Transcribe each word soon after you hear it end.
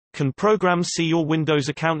Can programs see your Windows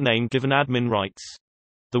account name given admin rights?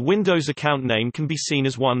 The Windows account name can be seen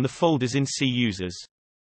as one of the folders in C users.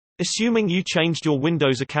 Assuming you changed your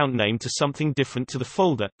Windows account name to something different to the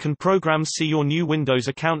folder, can programs see your new Windows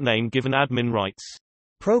account name given admin rights?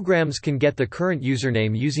 Programs can get the current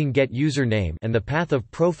username using getUsername and the path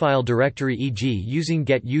of profile directory, e.g. using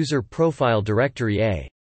getUserProfile directory A.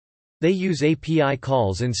 They use API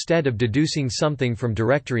calls instead of deducing something from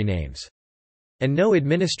directory names. And no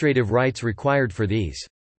administrative rights required for these.